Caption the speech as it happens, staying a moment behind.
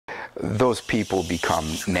those people become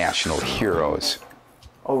national heroes.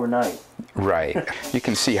 Overnight. Right. You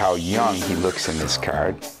can see how young he looks in this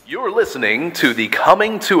card. You're listening to the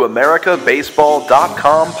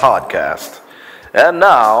ComingToAmericaBaseball.com podcast. And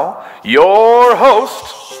now, your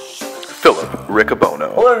host, Philip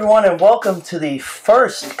Riccobono. Hello, everyone, and welcome to the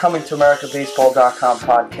first ComingToAmericaBaseball.com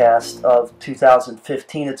podcast of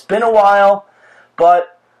 2015. It's been a while,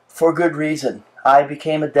 but for good reason. I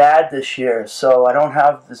became a dad this year, so I don't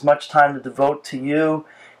have as much time to devote to you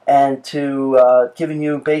and to giving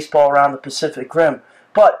you baseball around the Pacific Rim.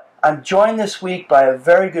 But I'm joined this week by a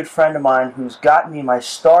very good friend of mine who's gotten me my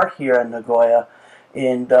start here in Nagoya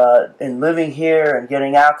in living here and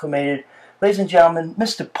getting acclimated. Ladies and gentlemen,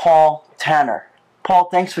 Mr. Paul Tanner. Paul,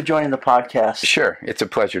 thanks for joining the podcast. Sure, it's a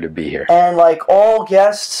pleasure to be here. And like all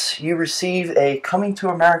guests, you receive a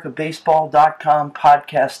ComingToAmericaBaseball.com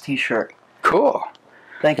podcast t-shirt. Cool.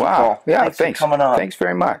 Thank you, Wow. Paul. Yeah, thanks for coming on. Thanks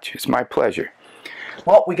very much. It's my pleasure.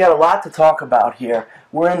 Well, we got a lot to talk about here.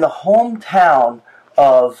 We're in the hometown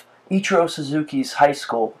of Ichiro Suzuki's high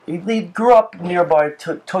school. He grew up nearby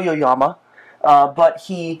Toyoyama, but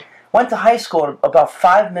he went to high school about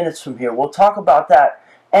 5 minutes from here. We'll talk about that,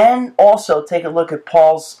 and also take a look at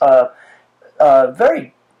Paul's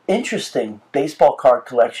very interesting baseball card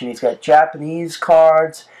collection. He's got Japanese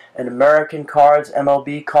cards and American cards,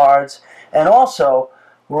 MLB cards, and also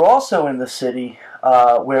we're also in the city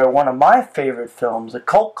where one of my favorite films, a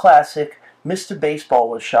cult classic, Mr. Baseball,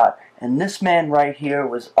 was shot, and this man right here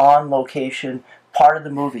was on location, part of the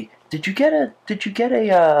movie. Did you get a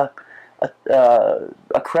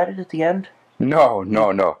credit at the end? No.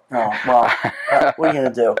 Oh, well, what are you going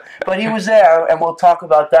to do? But he was there, and we'll talk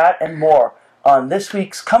about that and more on this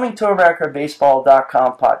week's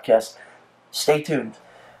ComingToAmericaBaseball.com podcast. Stay tuned.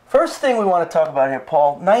 First thing we want to talk about here,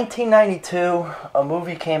 Paul, 1992, a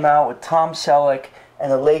movie came out with Tom Selleck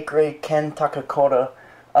and the late, great Ken Takakura,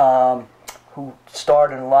 who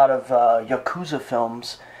starred in a lot of Yakuza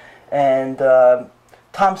films. And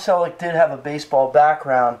Tom Selleck did have a baseball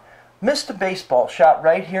background. Mr. Baseball, shot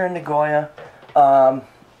right here in Nagoya.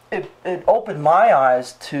 It opened my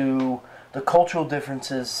eyes to the cultural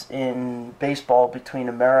differences in baseball between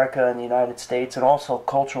America and the United States, and also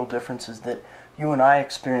cultural differences that you and I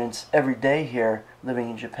experience every day here, living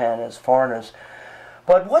in Japan as foreigners.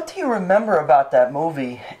 But what do you remember about that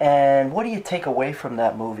movie, and what do you take away from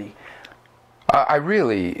that movie? I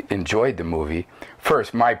really enjoyed the movie.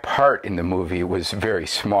 First, my part in the movie was very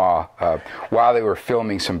small. While they were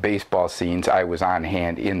filming some baseball scenes, I was on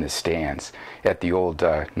hand in the stands at the old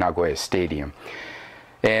Nagoya Stadium.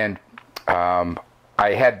 And I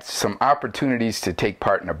had some opportunities to take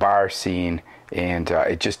part in a bar scene, and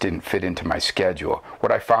it just didn't fit into my schedule.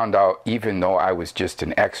 What I found out, even though I was just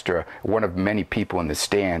an extra, one of many people in the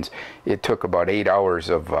stands, it took about 8 hours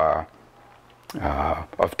of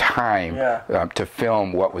time to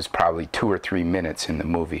film what was probably 2 or 3 minutes in the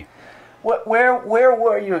movie. Where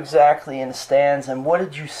were you exactly in the stands, and what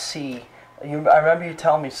did you see? I remember you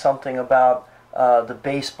telling me something about the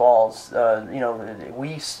baseballs.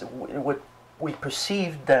 We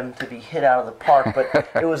perceived them to be hit out of the park, but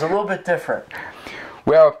it was a little bit different.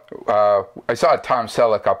 Well, I saw Tom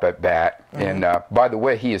Selleck up at bat, and by the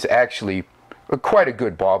way, he is actually quite a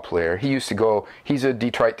good ball player. He's a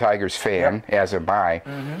Detroit Tigers fan, as am I,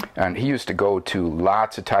 and he used to go to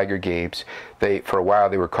lots of Tiger games. For a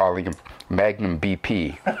while, they were calling him Magnum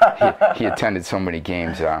BP. He attended so many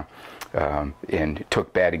games and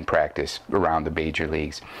took batting practice around the major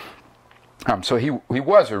leagues. So he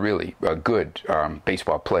was a really good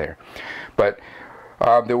baseball player. But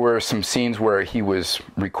there were some scenes where he was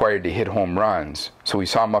required to hit home runs. So we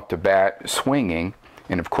saw him up to bat swinging,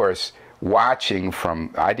 and of course watching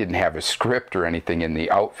from, I didn't have a script or anything in the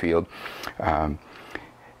outfield. A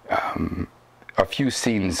few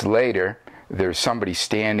scenes later, there's somebody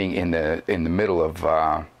standing in the middle of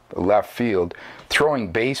left field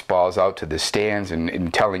throwing baseballs out to the stands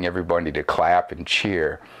and telling everybody to clap and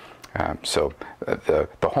cheer. So the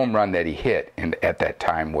home run that he hit at that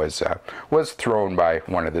time was thrown by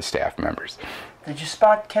one of the staff members. Did you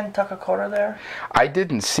spot Ken Takakura there? I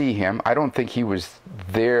didn't see him. I don't think he was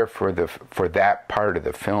there for that part of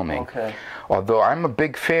the filming. Okay. Although I'm a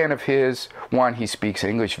big fan of his. One, he speaks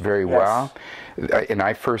English very well, and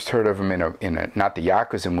I first heard of him in a not the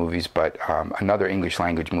Yakuza movies, but another English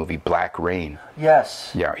language movie, Black Rain. Yes.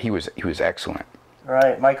 Yeah, he was excellent.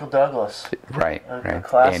 Right, Michael Douglas. Right, a right.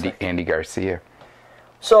 classic. Andy Garcia.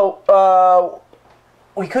 So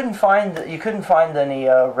you couldn't find any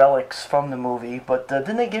relics from the movie, but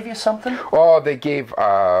didn't they give you something? Oh, they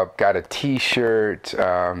got a T-shirt,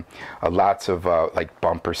 lots of like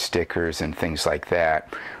bumper stickers and things like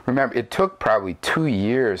that. Remember, it took probably 2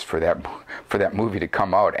 years for that movie to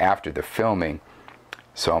come out after the filming,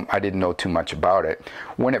 so I didn't know too much about it.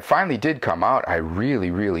 When it finally did come out, I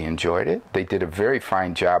really, really enjoyed it. They did a very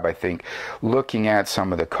fine job, I think, looking at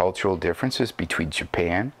some of the cultural differences between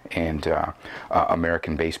Japan and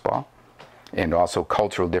American baseball, and also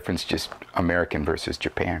cultural difference, just American versus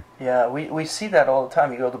Japan. Yeah, we see that all the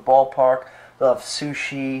time. You go to the ballpark, they'll have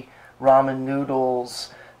sushi, ramen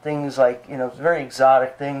noodles, things like, very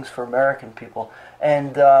exotic things for American people.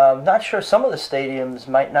 And I'm not sure, some of the stadiums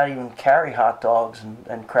might not even carry hot dogs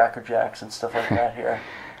and Cracker Jacks and stuff like that here.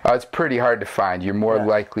 It's pretty hard to find. You're more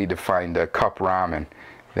likely to find cup ramen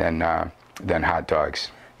than hot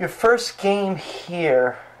dogs. Your first game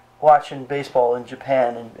here, watching baseball in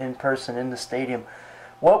Japan in person in the stadium,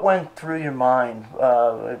 what went through your mind?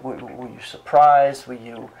 Were you surprised? Were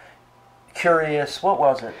you curious? What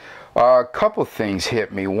was it? A couple things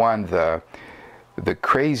hit me. One, the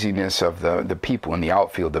craziness of the people in the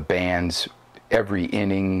outfield, the bands, every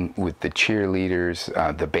inning with the cheerleaders,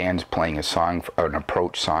 the bands playing a song, an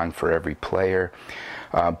approach song for every player.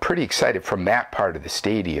 Pretty excited from that part of the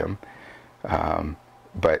stadium.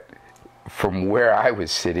 But from where I was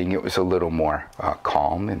sitting, it was a little more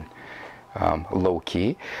calm and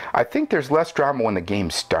low-key. I think there's less drama when the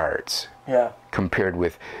game starts. Yeah. Compared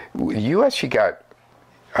with U.S., you got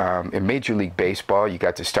in Major League Baseball, you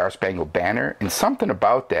got the Star-Spangled Banner, and something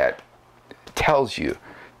about that tells you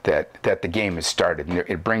that the game has started. And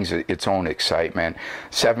it brings its own excitement.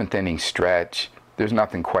 Seventh inning stretch. There's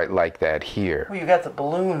nothing quite like that here. Well, you got the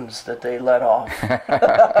balloons that they let off,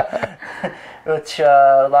 which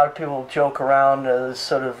a lot of people joke around as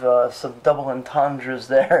sort of some double entendres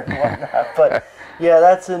there and whatnot. But yeah,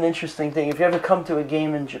 that's an interesting thing. If you ever come to a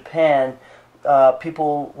game in Japan,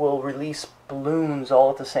 people will release balloons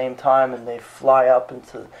all at the same time, and they fly up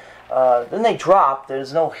into. Then they drop.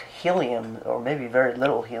 There's no helium, or maybe very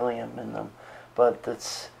little helium in them, but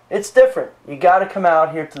it's different. You got to come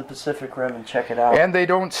out here to the Pacific Rim and check it out. And they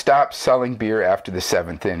don't stop selling beer after the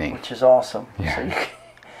 7th inning, which is awesome. Yeah. So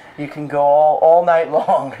you can go all night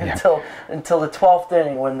long until the 12th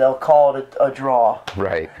inning, when they'll call it a draw.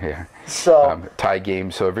 Right. Yeah. So tie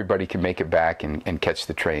game, so everybody can make it back and catch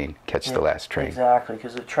the train, the last train. Exactly,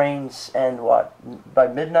 because the trains end by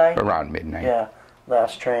midnight. Around midnight. Yeah,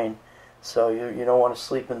 last train. So you don't want to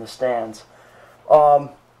sleep in the stands. All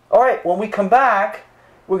right, when we come back,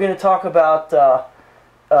 we're going to talk about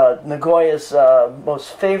Nagoya's most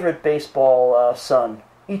favorite baseball son,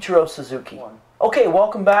 Ichiro Suzuki. Okay,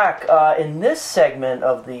 welcome back. In this segment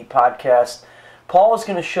of the podcast, Paul is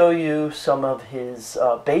going to show you some of his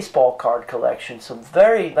baseball card collection. Some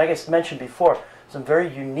very, like I mentioned before, some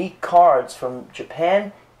very unique cards from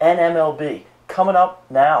Japan and MLB. Coming up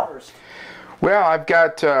now. Well, I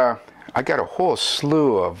got a whole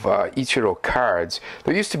slew of Ichiro cards.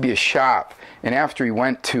 There used to be a shop, and after he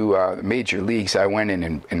went to the major leagues, I went in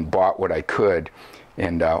and bought what I could.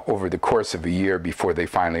 And over the course of a year, before they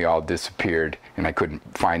finally all disappeared and I couldn't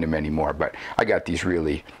find them anymore, but I got these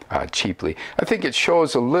really cheaply. I think it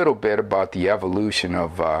shows a little bit about the evolution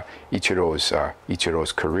of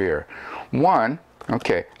Ichiro's career. One,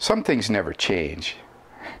 okay, some things never change.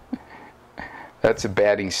 That's a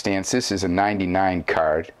batting stance. This is a 99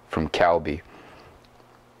 card from Calby.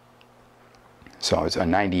 So it's a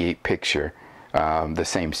 98 picture, the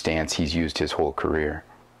same stance he's used his whole career.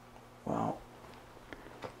 Wow.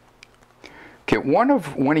 Okay,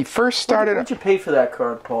 when he first started... What did you pay for that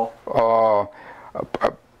card, Paul?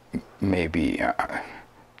 Maybe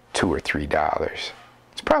 $2 or $3.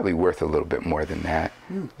 It's probably worth a little bit more than that.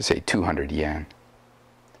 Say 200 yen.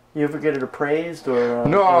 You ever get it appraised or?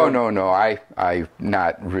 No. I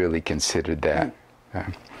not really considered that.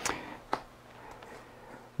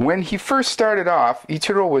 When he first started off,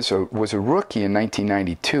 Ichiro was a rookie in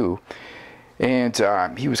 1992,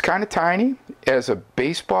 and he was kind of tiny. As a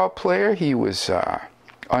baseball player, he was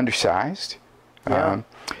undersized. Yeah.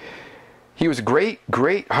 He was a great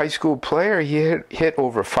high school player. He hit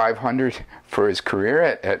over 500 for his career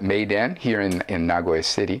at Meiden here in Nagoya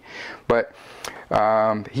City, but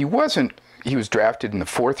he was drafted in the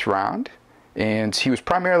 4th round, and he was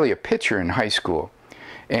primarily a pitcher in high school.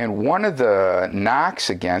 And one of the knocks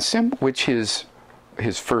against him, which his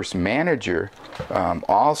first manager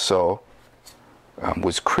also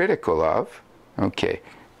was critical of. Okay,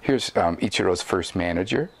 here's Ichiro's first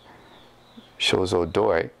manager, Shozo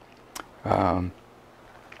Doi.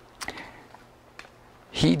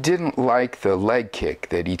 he didn't like the leg kick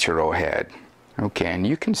that Ichiro had. Okay, and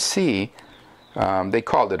you can see they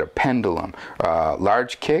called it a pendulum.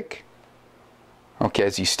 Large kick, okay,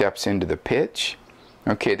 as he steps into the pitch.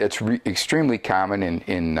 Okay, that's extremely common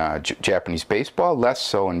in Japanese baseball, less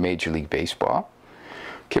so in Major League Baseball.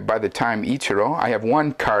 Okay, by the time Ichiro, I have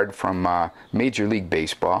one card from Major League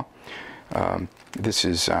Baseball. This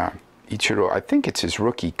is Ichiro, I think it's his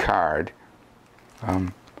rookie card,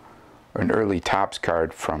 an early Topps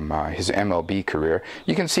card from his MLB career.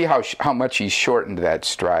 You can see how much he shortened that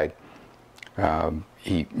stride.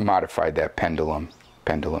 He modified that pendulum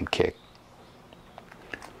kick.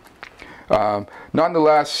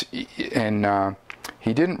 Nonetheless, and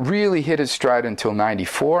he didn't really hit his stride until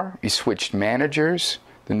 '94. He switched managers.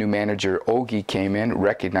 The new manager, Ogi, came in,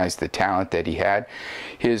 recognized the talent that he had.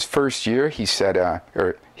 His first year, he said,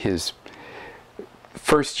 or his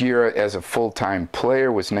first year as a full-time player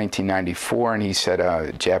was 1994, and he set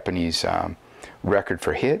a Japanese record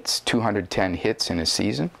for hits, 210 hits in a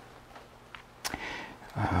season.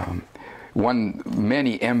 Won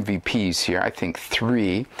many MVPs here, I think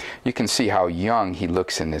 3. You can see how young he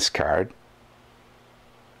looks in this card.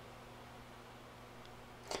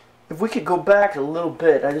 If we could go back a little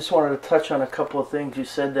bit, I just wanted to touch on a couple of things you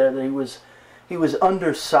said there. That he was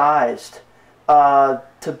undersized.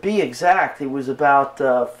 To be exact, he was about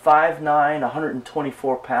 5'9",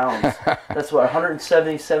 124 pounds. That's what,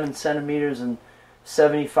 177 centimeters and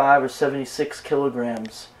 75 or 76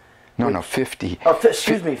 kilograms. No, 50. Oh,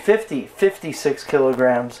 excuse me, 56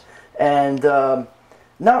 kilograms, and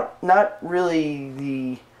not really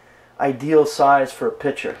the ideal size for a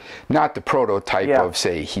pitcher. Not the prototype of,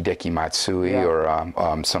 say, Hideki Matsui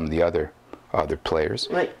or some of the other players.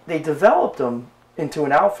 They developed him into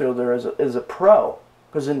an outfielder as a pro,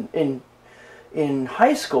 because in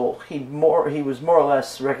high school he was more or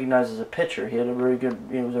less recognized as a pitcher. He had a very good.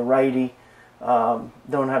 He was a righty.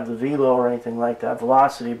 Don't have the velo or anything like that,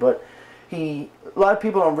 velocity, but a lot of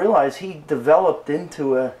people don't realize he developed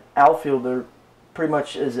into an outfielder pretty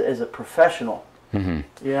much as a professional. Mm-hmm.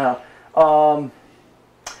 Yeah.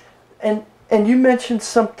 And you mentioned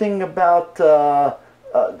something about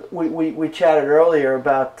we chatted earlier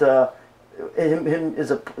about him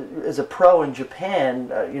as a pro in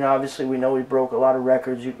Japan. Obviously we know he broke a lot of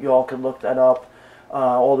records. You all could look that up.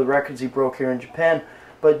 All the records he broke here in Japan.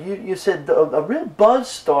 But you said a real buzz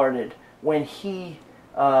started when he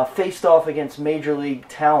faced off against Major League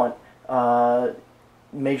talent.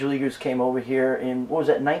 Major Leaguers came over here in, what was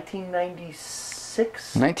that,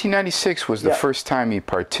 1996? 1996 was the first time he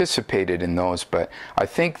participated in those, but I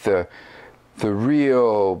think the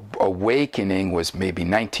real awakening was maybe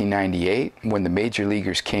 1998 when the Major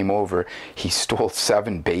Leaguers came over. He stole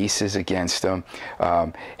 7 bases against them,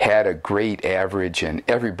 had a great average, and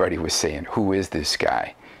everybody was saying, who is this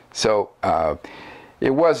guy? So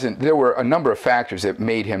there were a number of factors that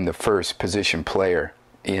made him the first position player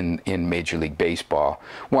in Major League Baseball.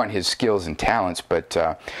 One, his skills and talents, but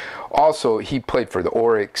also he played for the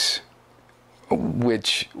Oryx,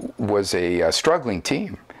 which was a struggling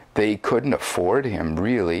team. They couldn't afford him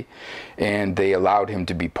really, and they allowed him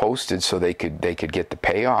to be posted so they could get the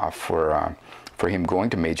payoff for him going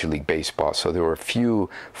to Major League Baseball. So there were a few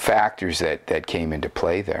factors that came into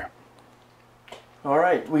play there. All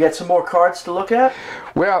right, we got some more cards to look at.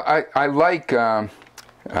 Well, I like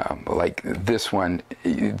this one,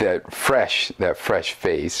 that fresh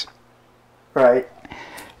face. Right.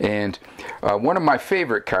 And one of my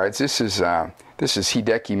favorite cards. This is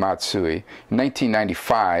Hideki Matsui. In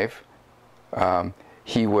 1995,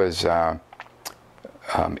 he was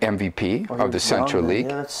MVP of the Central League.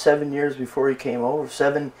 Yeah, that's 7 years before he came over.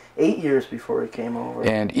 8 years before he came over.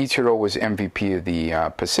 And Ichiro was MVP of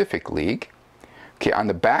the Pacific League. Okay, on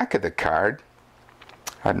the back of the card,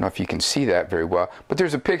 I don't know if you can see that very well, but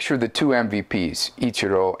there's a picture of the 2 MVPs,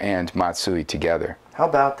 Ichiro and Matsui together. How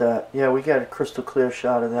about that? Yeah, we got a crystal clear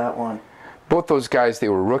shot of that one. Both those guys, they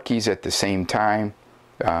were rookies at the same time.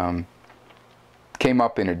 Came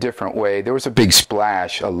up in a different way. There was a big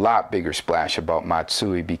splash, a lot bigger splash about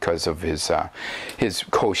Matsui because of his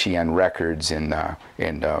Koshien records and the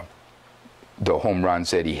home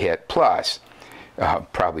runs that he hit. Plus,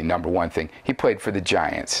 probably number one thing, he played for the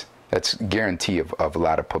Giants. That's a guarantee of a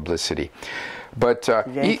lot of publicity. But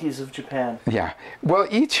Yankees of Japan. Yeah. Well,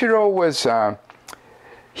 Ichiro was...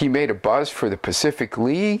 he made a buzz for the Pacific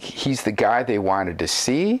League. He's the guy they wanted to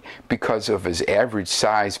see because of his average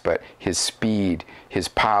size, but his speed, his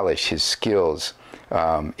polish, his skills,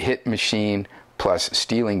 hit machine, plus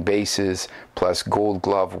stealing bases, plus gold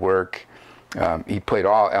glove work. He played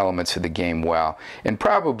all elements of the game well. And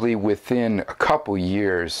probably within a couple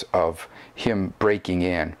years of him breaking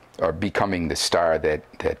in or becoming the star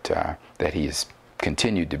that he has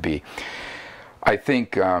continued to be. I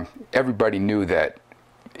think everybody knew that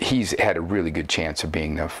he's had a really good chance of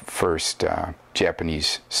being the first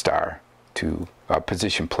Japanese star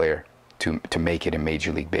position player to make it in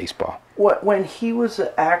Major League Baseball. When he was an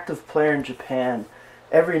active player in Japan,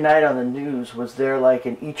 every night on the news, was there like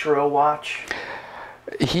an Ichiro watch?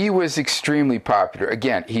 He was extremely popular.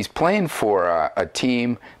 Again, he's playing for a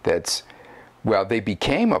team that's, well, they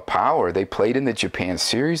became a power. They played in the Japan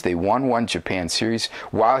Series. They won one Japan Series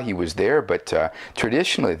while he was there, but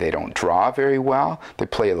traditionally they don't draw very well. They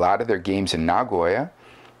play a lot of their games in Nagoya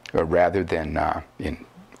rather than in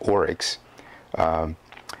Oryx.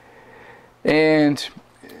 And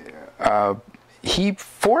he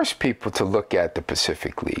forced people to look at the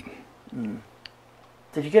Pacific League.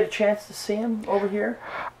 Did you get a chance to see him over here?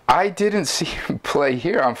 I didn't see him play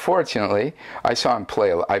here, unfortunately. I saw him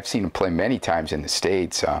play. I've seen him play many times in the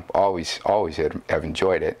States. Always have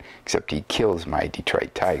enjoyed it, except he kills my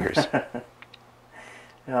Detroit Tigers.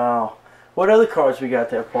 Oh. What other cards we got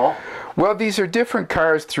there, Paul? Well, these are different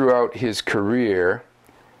cards throughout his career.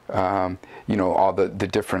 You know, all the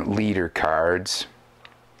different leader cards.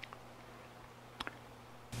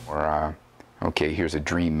 Or, okay, here's a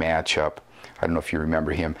dream matchup. I don't know if you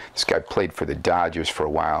remember him. This guy played for the Dodgers for a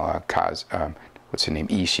while. What's his name?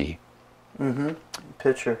 Ishii. Mm-hmm.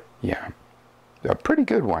 Pitcher. Yeah. A pretty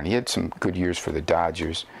good one. He had some good years for the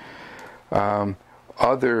Dodgers.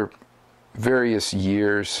 Other various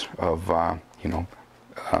years of,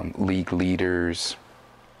 league leaders.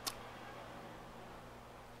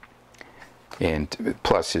 And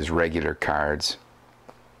plus his regular cards.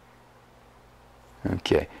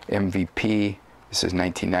 Okay. MVP. This is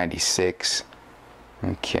 1996.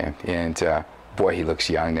 Okay, and boy, he looks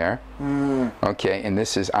young there. Okay, and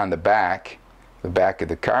this is on the back of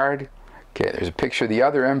the card. Okay, there's a picture of the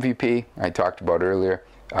other MVP I talked about earlier,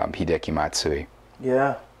 Hideki Matsui.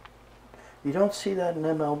 Yeah. You don't see that in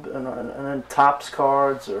MLB, and Topps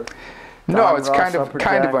cards or... No, it's kind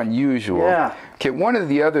of unusual. Yeah. Okay, one of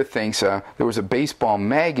the other things, there was a baseball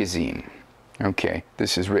magazine. Okay,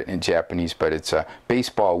 this is written in Japanese, but it's a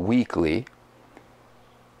Baseball Weekly.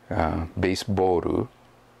 Baseboru.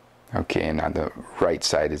 Okay, and on the right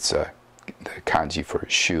side it's the kanji for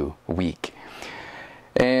shoe, week.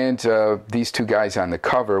 And these two guys on the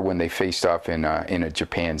cover when they faced off in a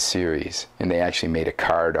Japan series, and they actually made a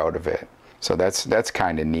card out of it. So that's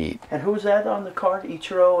kind of neat. And who's that on the card?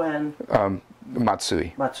 Ichiro and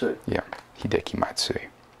Matsui. Matsui. Yeah, Hideki Matsui.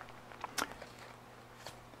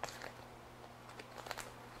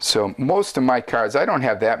 So most of my cards, I don't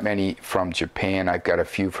have that many from Japan. I've got a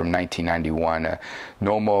few from 1991.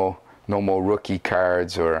 Nomo rookie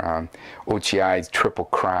cards or Ochiai's Triple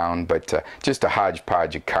Crown, but just a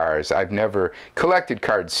hodgepodge of cards. I've never collected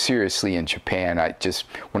cards seriously in Japan.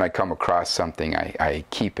 When I come across something, I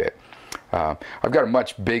keep it. I've got a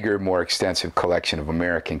much bigger, more extensive collection of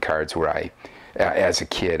American cards where as a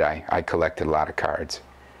kid, I collected a lot of cards.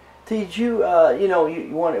 Did you,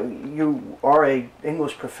 you are a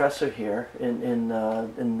English professor here in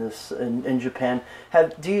Japan.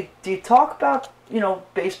 Do you talk about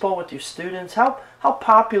baseball with your students? How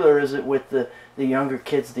popular is it with the younger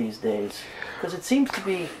kids these days? Because it seems to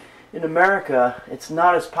be in America, it's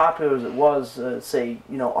not as popular as it was, say,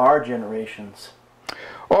 our generations.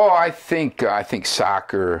 Oh, I think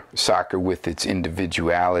soccer with its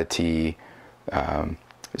individuality.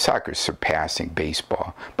 Soccer's surpassing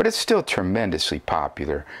baseball, but it's still tremendously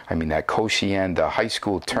popular. I mean, that Koshien, the high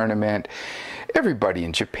school tournament, everybody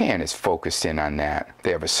in Japan is focused in on that.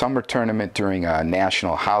 They have a summer tournament during a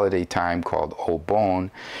national holiday time called Obon,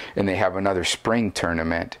 and they have another spring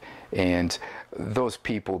tournament, and those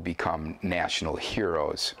people become national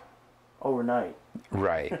heroes. Overnight.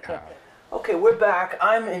 Right. Okay, we're back.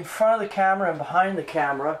 I'm in front of the camera and behind the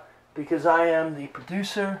camera because I am the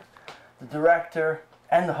producer, the director,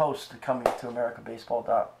 and the host of Coming to America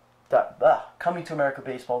Baseball.com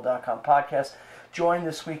podcast. Joined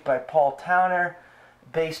this week by Paul Towner,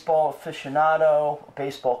 baseball aficionado,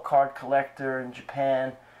 baseball card collector in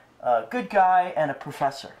Japan, good guy, and a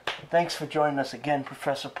professor. Thanks for joining us again,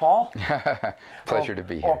 Professor Paul. Pleasure to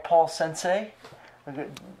be here. Or Paul Sensei. I'm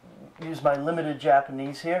going to use my limited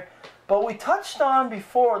Japanese here. But we touched on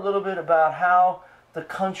before a little bit about how the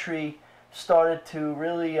country started to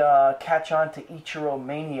really catch on to Ichiro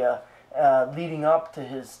mania leading up to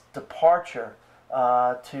his departure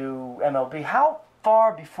to MLB. How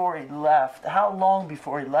long before he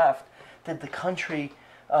left did the country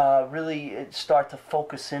really start to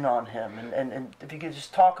focus in on him? And if you could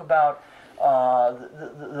just talk about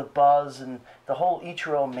the buzz and the whole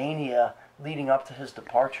Ichiro mania leading up to his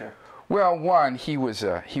departure? Well, one, he was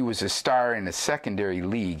a star in a secondary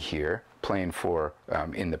league here, playing for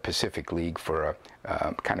in the Pacific League for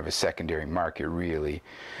a kind of a secondary market, really.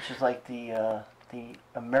 Which is like the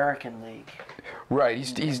American League. Right,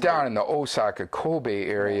 he's down in the Osaka Kobe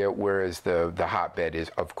area, whereas the hotbed is,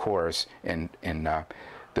 of course, in the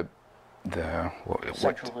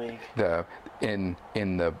Central League.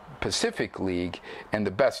 In the Pacific League, and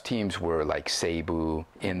the best teams were like Seibu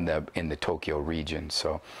in the Tokyo region.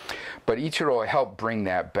 So, but Ichiro helped bring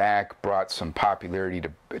that back, brought some popularity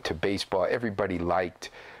to baseball. Everybody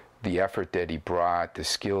liked the effort that he brought, the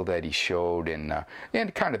skill that he showed, and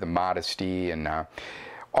kind of the modesty, and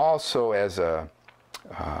also as a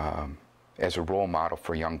role model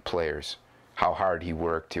for young players. How hard he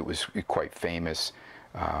worked, it was quite famous.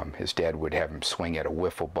 His dad would have him swing at a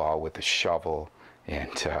wiffle ball with a shovel,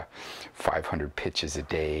 and 500 pitches a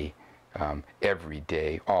day, every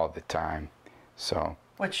day, all the time. So,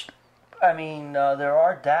 which, I mean, there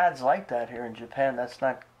are dads like that here in Japan. That's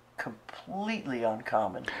not completely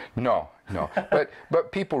uncommon. No,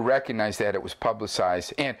 but people recognize that it was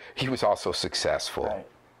publicized, and he was also successful. Right.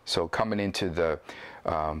 So coming into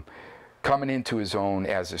his own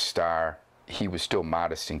as a star, he was still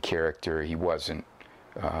modest in character. He wasn't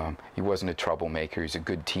a troublemaker. He's a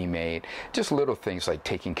good teammate. Just little things like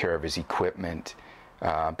taking care of his equipment.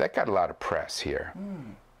 That got a lot of press here.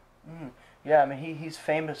 Yeah, I mean, he's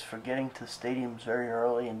famous for getting to stadiums very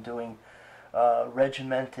early and doing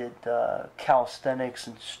regimented calisthenics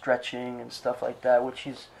and stretching and stuff like that, which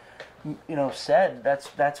he's, said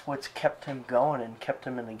that's what's kept him going and kept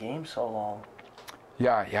him in the game so long.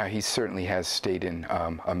 Yeah, he certainly has stayed in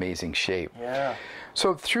amazing shape. Yeah.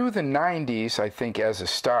 So through the 90s, I think as a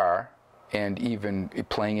star, and even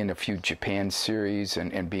playing in a few Japan series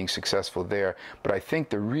and being successful there, but I think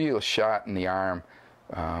the real shot in the arm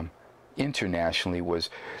internationally was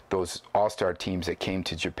those all-star teams that came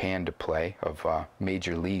to Japan to play, of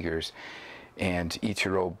major leaguers, and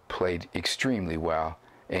Ichiro played extremely well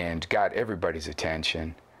and got everybody's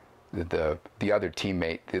attention. The other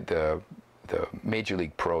teammate, the major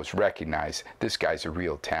league pros recognized this guy's a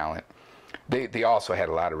real talent. They also had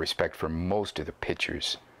a lot of respect for most of the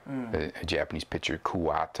pitchers. A Japanese pitcher,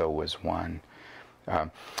 Kuwato, was one.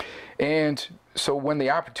 And so when the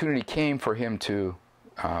opportunity came for him to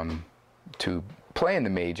play in the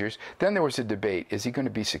majors, then there was a debate: is he going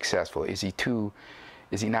to be successful? Is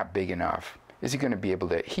he not big enough? Is he going to be able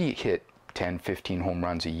to? He hit 10, 15 home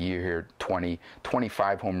runs a year here, 20,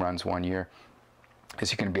 25 home runs one year. Is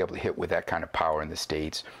he going to be able to hit with that kind of power in the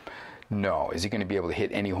States? No. Is he going to be able to hit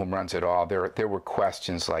any home runs at all? There were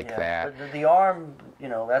questions like that. But the arm,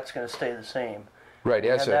 that's going to stay the same. Right.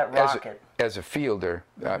 As a fielder,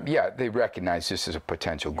 they recognized this as a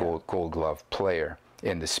potential Gold Glove player,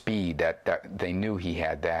 and the speed that they knew he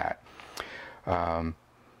had that.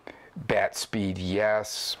 Bat speed,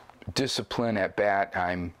 yes. Discipline at bat,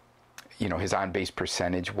 his on-base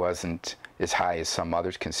percentage wasn't as high as some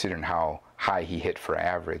others, considering how high he hit for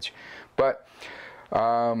average. But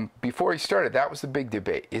before he started, that was the big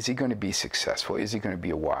debate. Is he going to be successful? Is he going to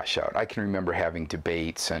be a washout? I can remember having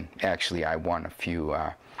debates, and actually I won a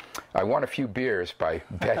few beers by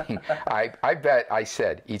betting. I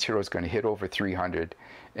said Ichiro's going to hit over 300,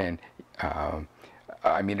 and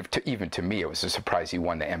even to me, it was a surprise he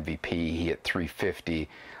won the MVP. He hit 350,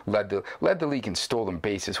 led the league in stolen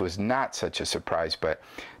bases, was not such a surprise, but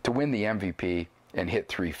to win the MVP and hit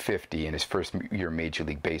 350 in his first year Major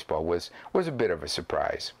League Baseball was a bit of a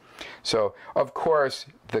surprise. So, of course,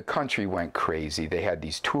 the country went crazy. They had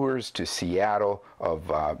these tours to Seattle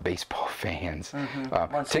of baseball fans.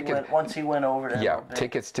 Once he went over to MLB.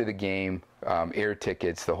 Tickets to the game, air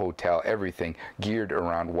tickets, the hotel, everything geared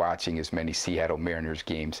around watching as many Seattle Mariners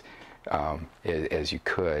games as you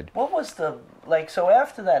could. What was so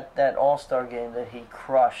after that All-Star game that he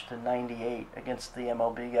crushed in '98 against the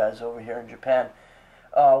MLB guys over here in Japan,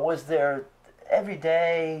 was there every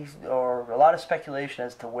day or a lot of speculation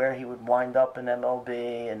as to where he would wind up in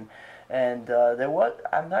MLB, and there was,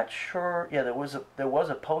 I'm not sure, there was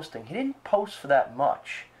a posting. He didn't post for that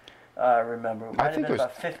much. I remember it might have been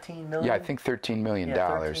about $15 million. Yeah, I think $13 million.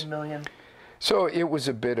 $13 million. So it was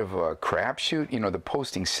a bit of a crapshoot. The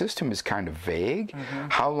posting system is kind of vague.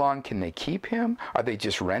 How long can they keep him? Are they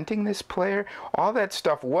just renting this player? All that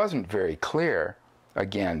stuff wasn't very clear.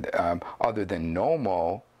 Again, other than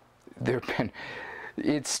Nomo,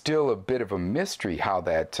 it's still a bit of a mystery how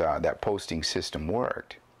that posting system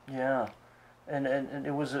worked. Yeah, and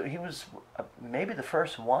he was maybe the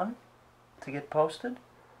first one to get posted,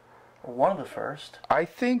 or one of the first. I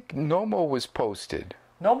think Nomo was posted.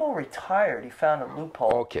 Nomo retired. He found a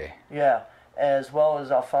loophole. Okay. Yeah, as well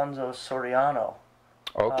as Alfonso Soriano.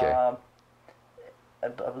 Okay.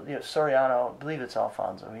 Soriano, I believe it's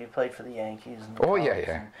Alfonso. He played for the Yankees. And the Cubs.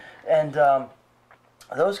 Yeah. And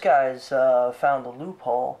those guys found a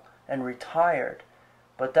loophole and retired,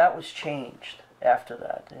 but that was changed after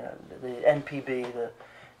that. The NPB, the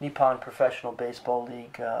Nippon Professional Baseball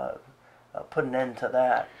League, put an end to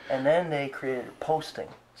that, and then they created a posting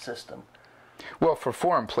system. Well, for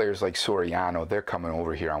foreign players like Soriano, they're coming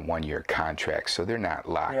over here on one-year contracts, so they're not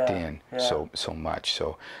locked in so much.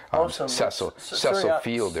 So Cecil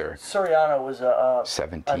Fielder, Soriano was a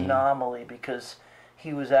 17 anomaly because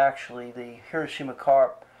he was actually, the Hiroshima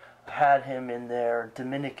Carp had him in their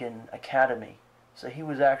Dominican academy, so he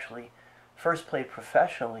was actually first played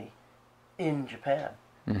professionally in Japan.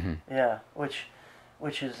 Mm-hmm. Yeah, which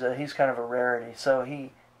is he's kind of a rarity. So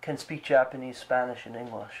he can speak Japanese, Spanish, and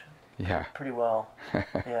English. Yeah. Pretty well.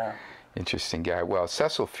 Yeah. Interesting guy. Well,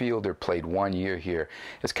 Cecil Fielder played 1 year here.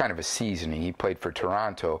 It's kind of a seasoning. He played for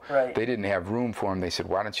Toronto. Right. They didn't have room for him. They said,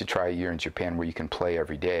 why don't you try a year in Japan where you can play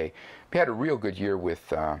every day? He had a real good year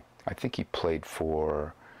with, I think he played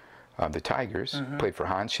for the Tigers. Mm-hmm. Played for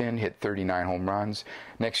Hanshin, hit 39 home runs.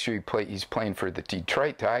 Next year he's playing for the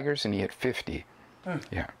Detroit Tigers, and he hit 50.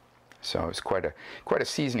 Yeah. So it was quite a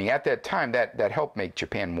seasoning. At that time, that helped make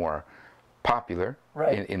Japan more popular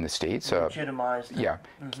in the States. Legitimized. Yeah,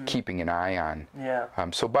 keeping an eye on. Yeah.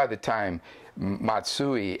 So by the time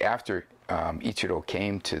Matsui, after Ichiro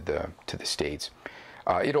came to the States,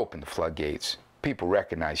 it opened the floodgates. People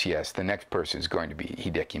recognized, yes, the next person is going to be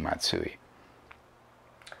Hideki Matsui.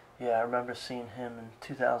 Yeah, I remember seeing him in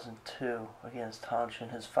 2002 against Hanshin.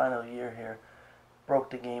 His final year here, broke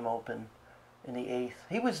the game open in the 8th.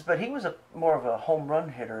 He was more of a home run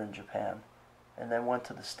hitter in Japan, and then went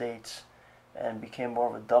to the States and became more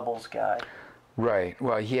of a doubles guy. Right.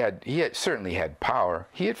 Well, he certainly had power.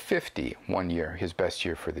 He had 50 1 year, his best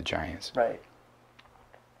year for the Giants. Right.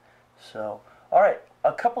 So, all right,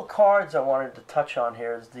 a couple cards I wanted to touch on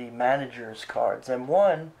here is the managers' cards, and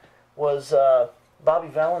one was Bobby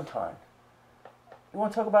Valentine. You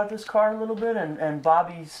want to talk about this card a little bit? And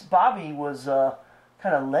Bobby was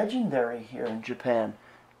kind of legendary here in Japan,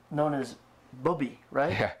 known as Bubby,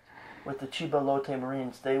 right? Yeah. With the Chiba Lotte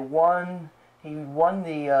Marines. Took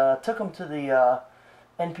them to the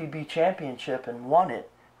NPB championship and won it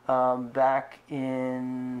back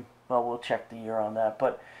in, well, we'll check the year on that,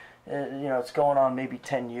 but it's going on maybe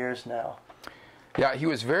 10 years now. Yeah, he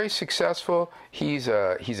was very successful. He's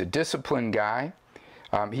a disciplined guy.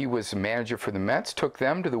 He was a manager for the Mets, took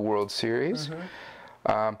them to the World Series.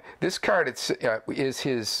 Mm-hmm. This card is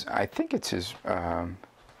his, I think it's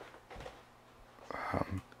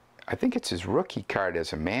his rookie card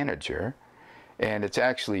as a manager, and it's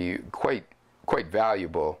actually quite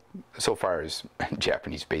valuable so far as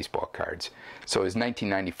Japanese baseball cards. So his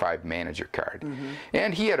 1995 manager card. Mm-hmm.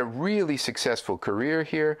 And he had a really successful career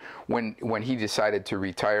here. When he decided to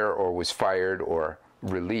retire or was fired or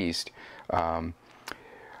released,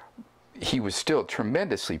 he was still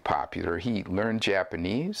tremendously popular. He learned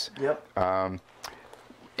Japanese. Yep.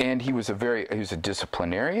 And he was a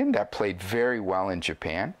disciplinarian that played very well in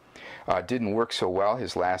Japan. Didn't work so well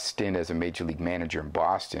his last stint as a major league manager in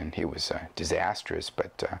Boston. He was disastrous,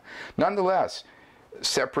 but nonetheless,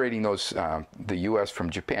 separating the U.S. from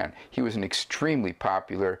Japan, he was an extremely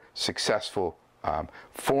popular, successful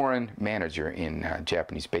foreign manager in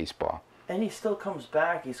Japanese baseball. And he still comes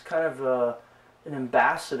back. He's kind of an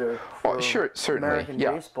ambassador for American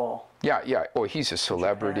baseball. Yeah. Oh, he's a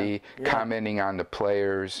celebrity, commenting on the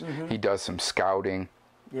players. Mm-hmm. He does some scouting.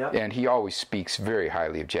 Yep. And he always speaks very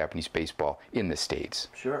highly of Japanese baseball in the States.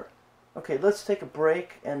 Sure. Okay, let's take a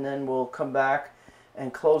break, and then we'll come back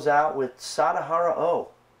and close out with Sadaharu O.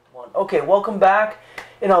 Okay, welcome back.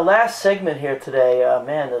 In our last segment here today,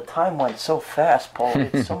 man, the time went so fast, Paul.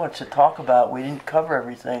 It's so much to talk about. We didn't cover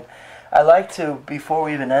everything. I'd like to, before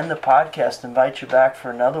we even end the podcast, invite you back for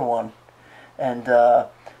another one and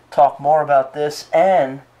talk more about this.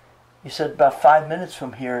 And you said about 5 minutes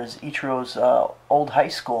from here is Ichiro's old high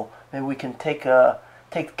school. Maybe we can take the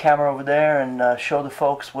camera over there and show the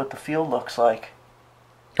folks what the field looks like.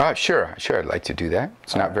 Sure. I'd like to do that.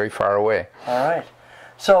 It's not very far away. All right.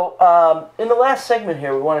 So in the last segment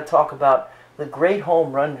here, we want to talk about the great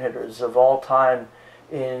home run hitters of all time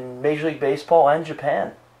in Major League Baseball and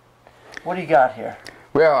Japan. What do you got here?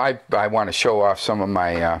 Well, I want to show off some of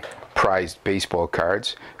my prized baseball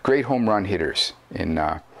cards. Great home run hitters in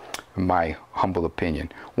my humble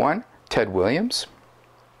opinion. One, Ted Williams,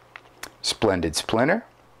 splendid splinter,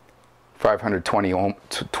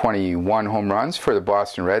 521 home runs for the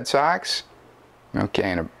Boston Red Sox. Okay,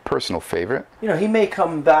 and a personal favorite. You know, he may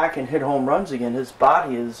come back and hit home runs again. His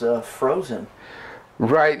body is frozen.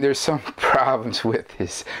 Right, there's some problems with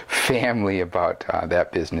his family about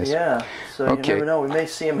that business. Yeah, so you never know. We may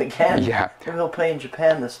see him again. Yeah. Maybe he'll play in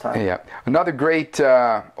Japan this time. Yeah. Another great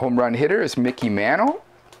home run hitter is Mickey Mantle.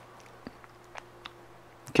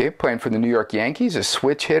 Okay, playing for the New York Yankees, a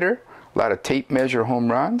switch hitter. A lot of tape measure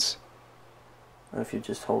home runs. If you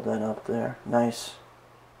just hold that up there. Nice.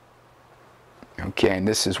 Okay, and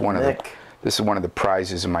this is one of the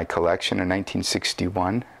prizes in my collection, a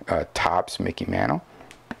 1961 Topps Mickey Mantle.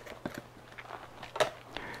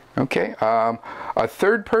 Okay, a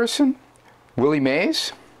third person, Willie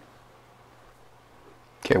Mays.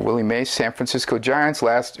 Okay, Willie Mays, San Francisco Giants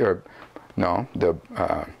the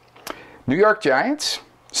New York Giants,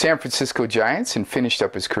 San Francisco Giants, and finished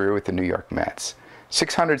up his career with the New York Mets.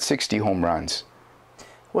 660 home runs.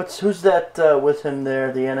 Who's that with him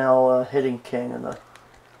there? The NL hitting king in the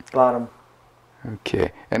bottom.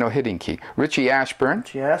 Okay, NL hitting king. Richie Ashburn.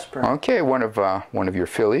 Richie Ashburn. Okay, one of your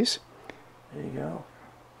Phillies. There you go.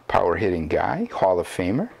 Power hitting guy, Hall of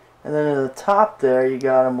Famer. And then at the top there, you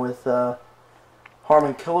got him with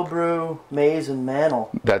Harmon Killebrew, Mays, and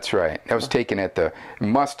Mantle. That's right. That was taken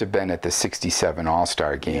must have been at the '67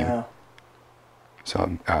 All-Star game. Yeah.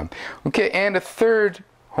 So, okay, and a third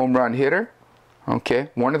home run hitter. Okay,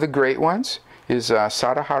 one of the great ones is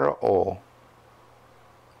Sadaharu.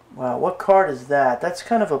 Wow, what card is that? That's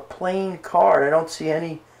kind of a plain card. I don't see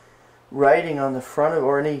any writing on the front of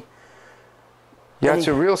or any. Yeah, it's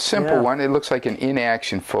a real simple one. It looks like an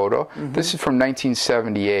in-action photo. Mm-hmm. This is from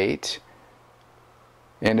 1978,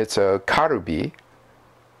 and it's a Karubi.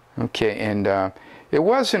 Okay, and it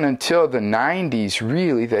wasn't until the 90s,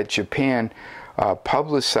 really, that Japan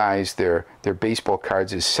publicized their baseball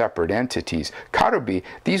cards as separate entities. Karubi,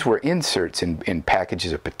 these were inserts in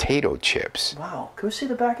packages of potato chips. Wow, can we see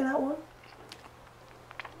the back of that one?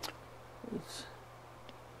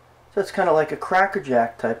 So it's kind of like a Cracker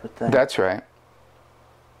Jack type of thing. That's right.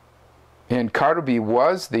 And Karubi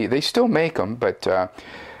they still make them, but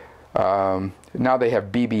now they have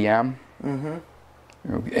BBM. Mm-hmm.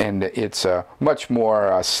 And it's much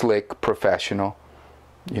more slick, professional,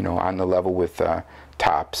 you know, on the level with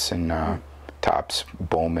Topps and Topps,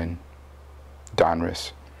 Bowman,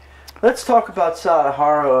 Donruss. Let's talk about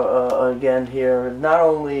Sadaharu again here. Not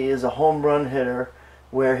only is a home run hitter,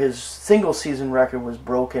 where his single season record was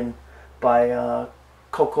broken by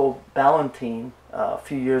Coco Ballantine a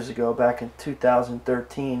few years ago, back in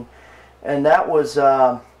 2013, and that was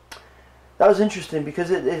interesting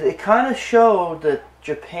because it kind of showed that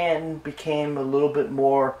Japan became a little bit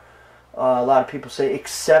more, a lot of people say,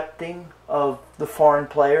 accepting of the foreign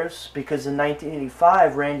players, because in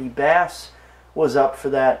 1985 Randy Bass was up for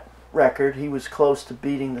that record. He was close to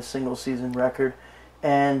beating the single season record,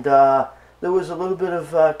 and there was a little bit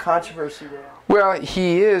of controversy there. Well,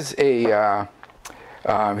 he is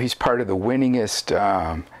he's part of the winningest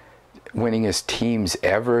teams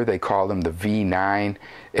ever. They call them the V9.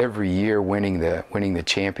 Every year winning the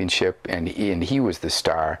championship, and he was the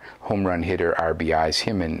star home run hitter, RBIs.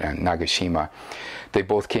 Him and Nagashima, they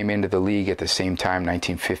both came into the league at the same time,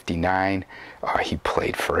 1959. He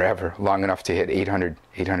played forever, long enough to hit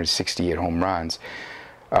 868 home runs.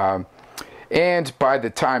 And by the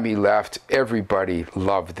time he left, everybody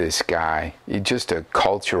loved this guy. He's just a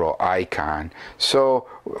cultural icon. So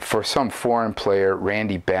for some foreign player,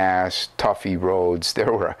 Randy Bass, Tuffy Rhodes,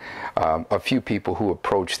 there were a few people who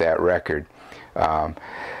approached that record.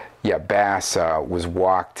 Yeah, Bass was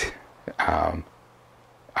walked.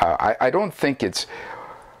 I don't think it's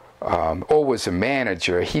was a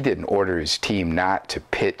manager. He didn't order his team not to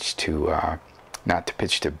pitch to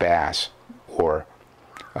Bass, or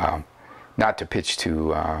not to pitch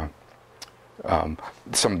to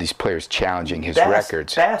some of these players challenging his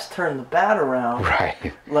records. Bass turned the bat around,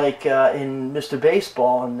 right? Like in Mr.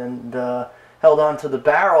 Baseball, and held on to the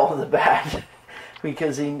barrel of the bat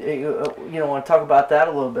because he want to talk about that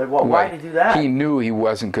a little bit. Why did he do that? He knew he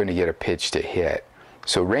wasn't going to get a pitch to hit.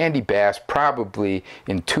 So Randy Bass, probably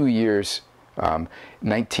in 2 years,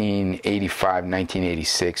 1985,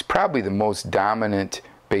 1986, probably the most dominant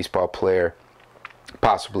baseball player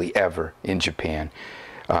possibly ever in Japan.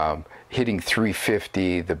 Hitting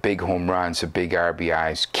 350, the big home runs, the big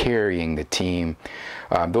RBIs, carrying the team.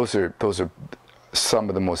 Those are some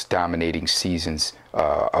of the most dominating seasons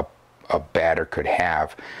a batter could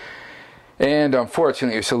have. And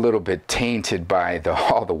unfortunately, it's a little bit tainted by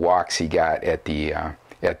all the walks he got at the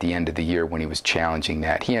end of the year when he was challenging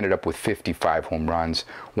that. He ended up with 55 home runs,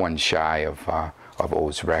 one shy of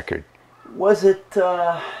O's record. Was it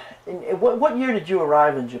What year did you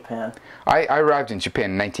arrive in Japan? I arrived in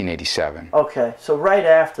Japan in 1987. Okay, so right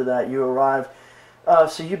after that you arrived.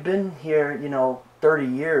 So you've been here, 30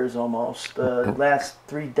 years almost, last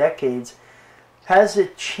 3 decades. Has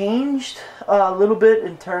it changed a little bit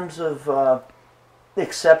in terms of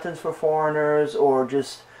acceptance for foreigners, or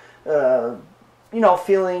just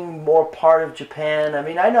feeling more part of Japan? I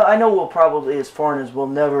mean, I know we'll probably, as foreigners, will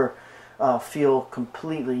never feel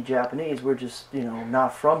completely Japanese. We're just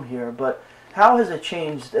not from here. But how has it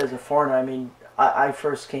changed as a foreigner? I mean, I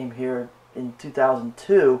first came here in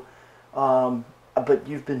 2002. But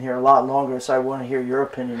you've been here a lot longer, so I want to hear your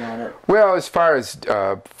opinion on it. Well, as far as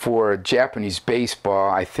for Japanese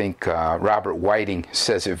baseball, I think Robert Whiting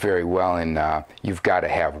says it very well in You've Got to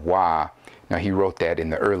Have Wa. Now, he wrote that in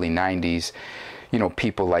the early 90s.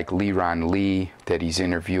 People like Leron Lee that he's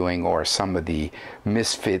interviewing, or some of the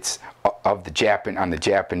misfits of on the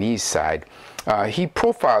Japanese side, he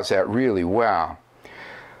profiles that really well.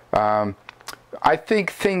 I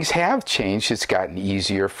think things have changed. It's gotten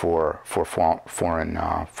easier for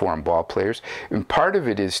foreign ball players, and part of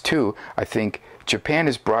it is too, I think Japan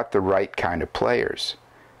has brought the right kind of players.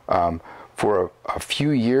 For a few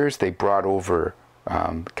years, they brought over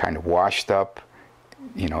kind of washed up,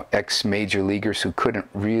 ex-major leaguers who couldn't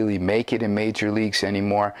really make it in major leagues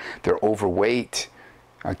anymore. They're overweight.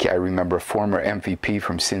 Okay, I remember a former MVP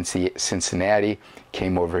from Cincinnati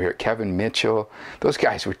came over here, Kevin Mitchell. Those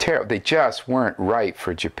guys were terrible. They just weren't right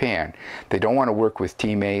for Japan. They don't want to work with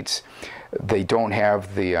teammates. They don't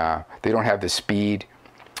have the speed.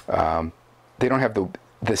 They don't have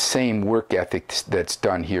the same work ethic that's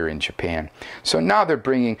done here in Japan. So now they're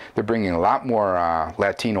bringing a lot more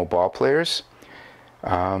Latino ball players,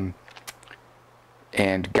 and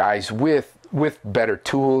guys with better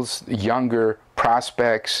tools, younger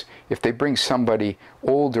prospects. If they bring somebody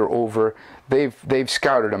older over, they've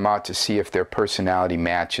scouted them out to see if their personality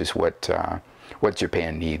matches what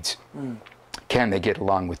Japan needs. Can they get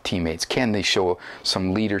along with teammates? Can they show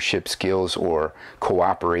some leadership skills or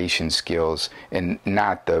cooperation skills, and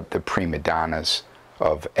not the prima donnas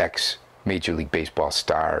of ex-Major League Baseball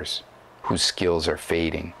stars whose skills are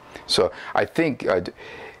fading? So I think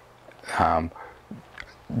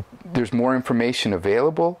there's more information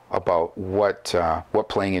available about what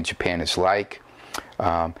playing in Japan is like.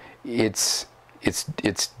 It's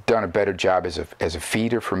done a better job as a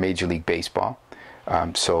feeder for Major League Baseball.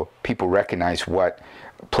 So people recognize what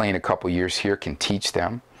playing a couple years here can teach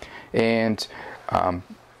them, and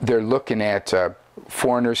they're looking at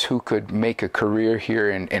foreigners who could make a career here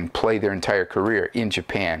and play their entire career in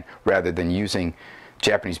Japan, rather than using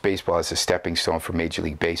Japanese baseball as a stepping stone for Major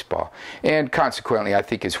League Baseball. And consequently, I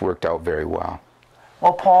think it's worked out very well.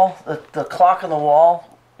 Well, Paul, the clock on the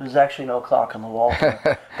wall, there's actually no clock on the wall,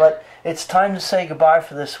 but it's time to say goodbye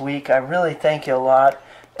for this week. I really thank you a lot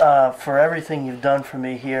for everything you've done for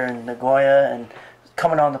me here in Nagoya and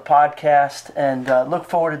coming on the podcast, and look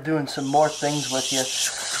forward to doing some more things with you.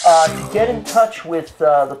 To get in touch with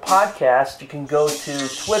the podcast, you can go to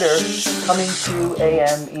Twitter, Coming to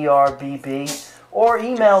AMERBB, or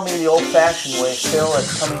email me the old-fashioned way, Phil at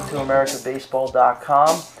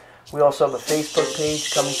comingtoamericabaseball.com. We also have a Facebook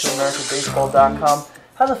page, comingtoamericabaseball.com.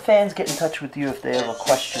 How do the fans get in touch with you if they have a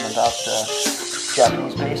question about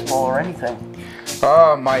Japanese baseball or anything?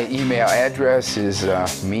 My email address is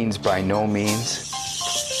meansbynomeans,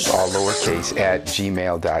 all lowercase, at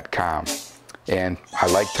gmail.com. And I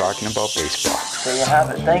like talking about baseball. There you have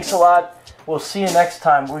it. Thanks a lot. We'll see you next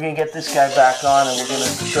time. We're going to get this guy back on, and we're going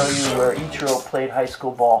to show you where Ichiro played high school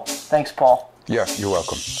ball. Thanks, Paul. Yeah, you're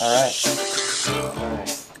welcome. All right.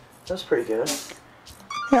 That's pretty good.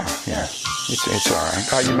 Yeah. It's all right.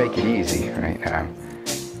 Oh, you make it easy, right?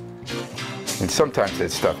 And sometimes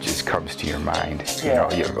that stuff just comes to your mind. Yeah.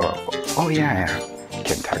 You go, oh yeah,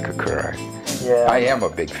 Kentakakura. Yeah. I am a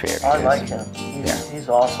big fan. I like him. He's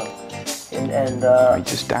awesome. And he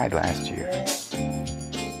just died last year.